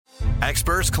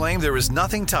Experts claim there is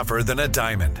nothing tougher than a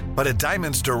diamond. But at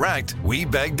Diamonds Direct, we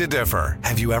beg to differ.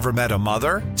 Have you ever met a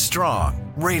mother? Strong,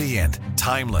 radiant,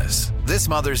 timeless. This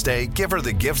Mother's Day, give her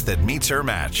the gift that meets her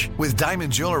match. With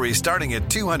diamond jewelry starting at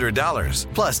 $200.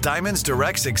 Plus Diamonds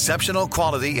Direct's exceptional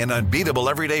quality and unbeatable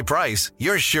everyday price,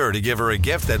 you're sure to give her a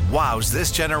gift that wows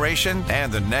this generation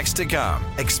and the next to come.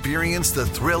 Experience the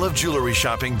thrill of jewelry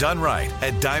shopping done right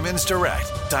at Diamonds Direct.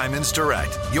 Diamonds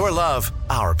Direct. Your love,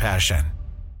 our passion.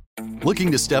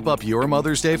 Looking to step up your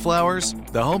Mother's Day flowers?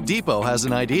 The Home Depot has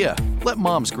an idea. Let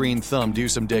Mom's green thumb do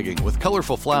some digging with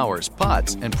colorful flowers,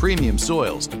 pots, and premium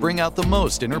soils to bring out the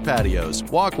most in her patios,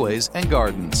 walkways, and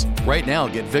gardens. Right now,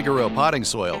 get Vigoro potting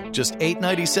soil, just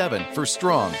 $8.97 for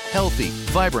strong, healthy,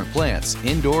 vibrant plants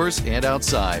indoors and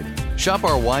outside. Shop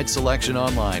our wide selection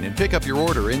online and pick up your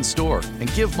order in-store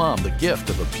and give Mom the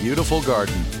gift of a beautiful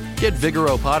garden. Get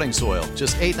Vigoro potting soil,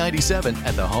 just $8.97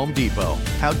 at the Home Depot.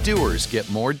 How doers get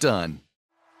more done.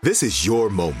 This is your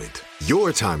moment,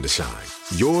 your time to shine,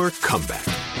 your comeback.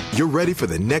 You're ready for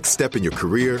the next step in your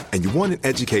career, and you want an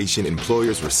education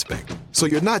employers respect. So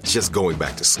you're not just going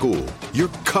back to school, you're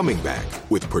coming back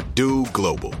with Purdue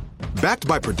Global. Backed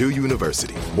by Purdue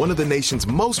University, one of the nation's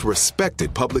most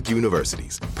respected public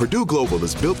universities, Purdue Global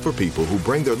is built for people who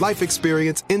bring their life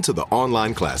experience into the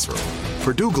online classroom.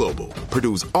 Purdue Global,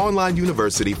 Purdue's online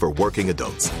university for working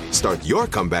adults. Start your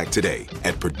comeback today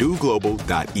at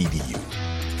purdueglobal.edu.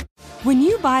 When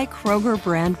you buy Kroger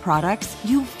brand products,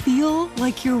 you feel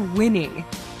like you're winning.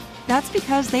 That's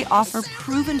because they offer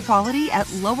proven quality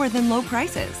at lower than low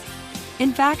prices.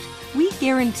 In fact, we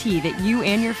guarantee that you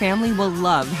and your family will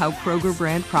love how Kroger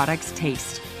brand products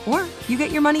taste, or you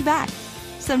get your money back.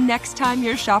 So next time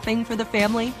you're shopping for the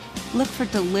family, look for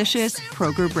delicious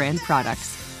Kroger brand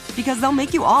products, because they'll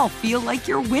make you all feel like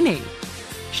you're winning.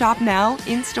 Shop now,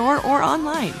 in-store, or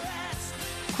online.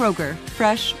 Kroger,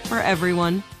 fresh for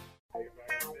everyone.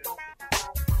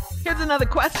 Here's another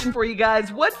question for you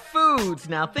guys. What foods,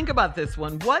 now think about this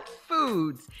one, what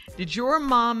foods did your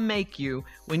mom make you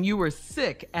when you were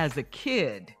sick as a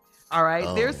kid? All right,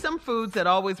 There's some foods that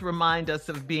always remind us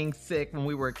of being sick when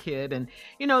we were a kid. And,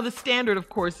 you know, the standard, of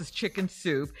course, is chicken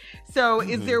soup. So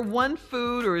is there one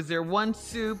food or is there one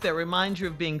soup that reminds you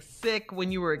of being sick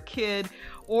when you were a kid?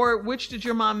 Or which did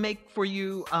your mom make for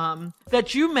you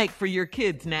that you make for your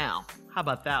kids now? How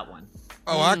about that one?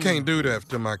 Oh, I can't do that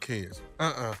to my kids.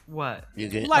 What? You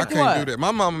can? I can't do that.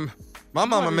 My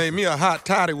mama made me a hot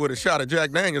toddy with a shot of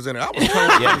Jack Daniels in it. I was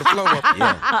totally on the floor.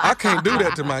 I can't do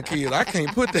that to my kids. I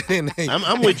can't put that in there.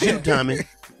 I'm with you, Tommy.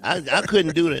 I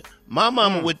couldn't do that. My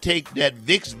mama would take that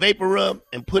Vicks Vapor Rub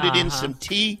and put it in some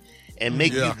tea and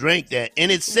make you drink that.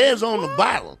 And it says on the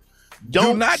bottle,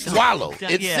 do not swallow.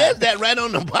 It says that right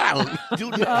on the bottle.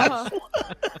 Do not swallow.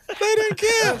 They didn't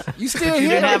care. You still You hear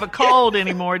didn't it? have a cold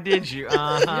anymore, did you?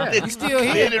 Yeah, you still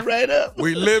hear Hit it right up.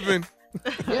 We living.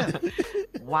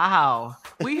 Wow.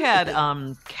 We had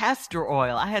castor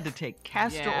oil. I had to take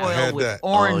castor oil with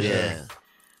oranges.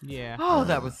 Yeah. Oh,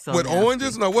 that was so With nasty.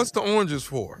 oranges? No, what's the oranges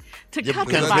for? To Yeah, cut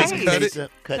the because taste.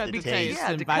 cut the taste.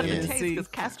 Yeah, and to cut the vitamin taste C. because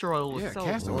castor oil was so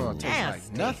castor oil tastes nasty.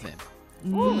 like nothing.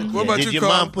 What about Did you, your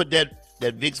Carl? mom put that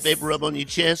Vicks Vapor Rub on your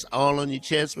chest, all on your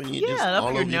chest when you just up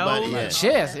all your over your body? nose.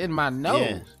 Yeah. Chest in my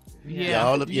nose. Yeah,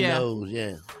 all up your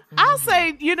nose, I'll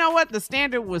say, you know what? The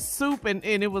standard was soup, and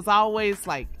it was always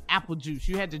like apple juice.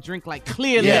 You had to drink like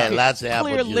clear liquid, lots of apple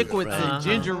clear juice, liquids right. and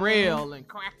ginger ale and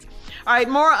crack. All right,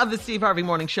 more of the Steve Harvey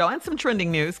Morning Show and some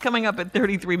trending news coming up at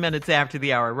 33 minutes after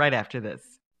the hour, right after this.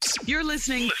 You're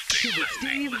listening to the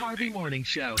Steve Harvey Morning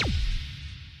Show.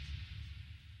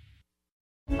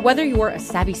 Whether you're a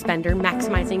savvy spender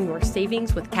maximizing your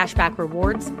savings with cashback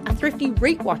rewards, a thrifty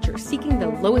rate watcher seeking the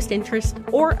lowest interest,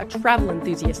 or a travel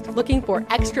enthusiast looking for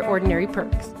extraordinary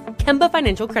perks, Kemba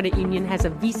Financial Credit Union has a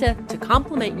visa to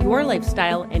complement your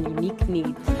lifestyle and unique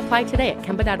needs. Apply today at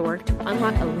Kemba.org to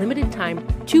unlock a limited-time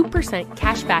 2%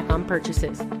 cash back on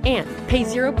purchases and pay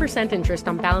 0% interest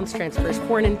on balance transfers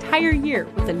for an entire year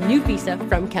with a new visa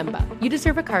from Kemba. You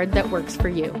deserve a card that works for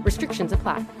you. Restrictions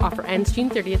apply. Offer ends June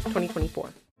 30th, 2024.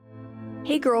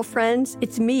 Hey girlfriends,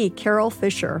 it's me, Carol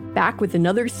Fisher, back with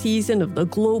another season of the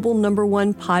global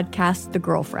 #1 podcast, The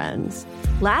Girlfriends.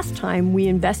 Last time, we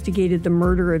investigated the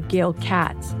murder of Gail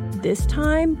Katz. This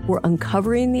time, we're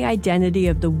uncovering the identity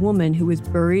of the woman who was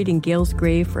buried in Gail's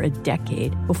grave for a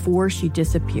decade before she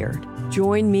disappeared.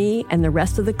 Join me and the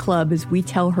rest of the club as we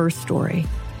tell her story.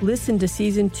 Listen to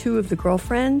Season 2 of The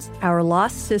Girlfriends, Our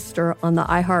Lost Sister on the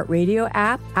iHeartRadio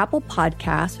app, Apple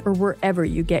Podcasts, or wherever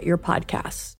you get your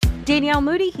podcasts. Danielle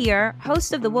Moody here,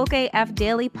 host of the Woke AF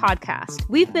Daily podcast.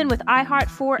 We've been with iHeart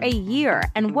for a year,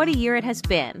 and what a year it has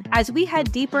been. As we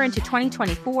head deeper into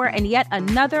 2024 and yet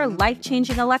another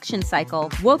life-changing election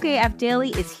cycle, Woke AF Daily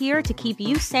is here to keep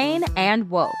you sane and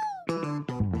woke.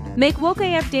 Make Woke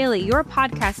AF Daily your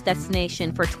podcast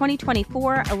destination for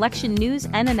 2024 election news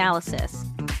and analysis.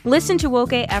 Listen to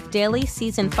Woke AF Daily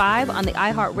Season 5 on the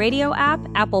iHeartRadio app,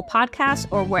 Apple Podcasts,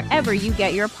 or wherever you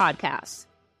get your podcasts.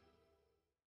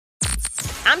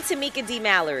 I'm Tamika D.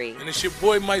 Mallory. And it's your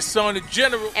boy, my son, the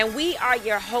General. And we are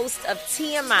your hosts of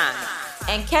TMI.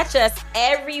 And catch us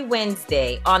every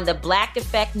Wednesday on the Black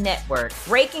Effect Network,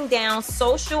 breaking down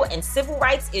social and civil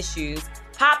rights issues,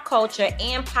 pop culture,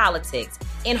 and politics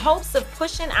in hopes of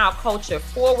pushing our culture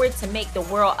forward to make the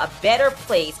world a better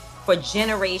place for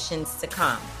generations to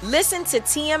come. Listen to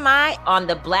TMI on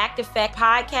the Black Effect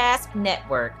Podcast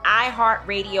Network,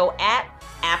 iHeartRadio app,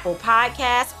 Apple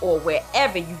Podcasts, or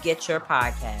wherever you get your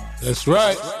podcasts. That's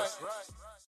right.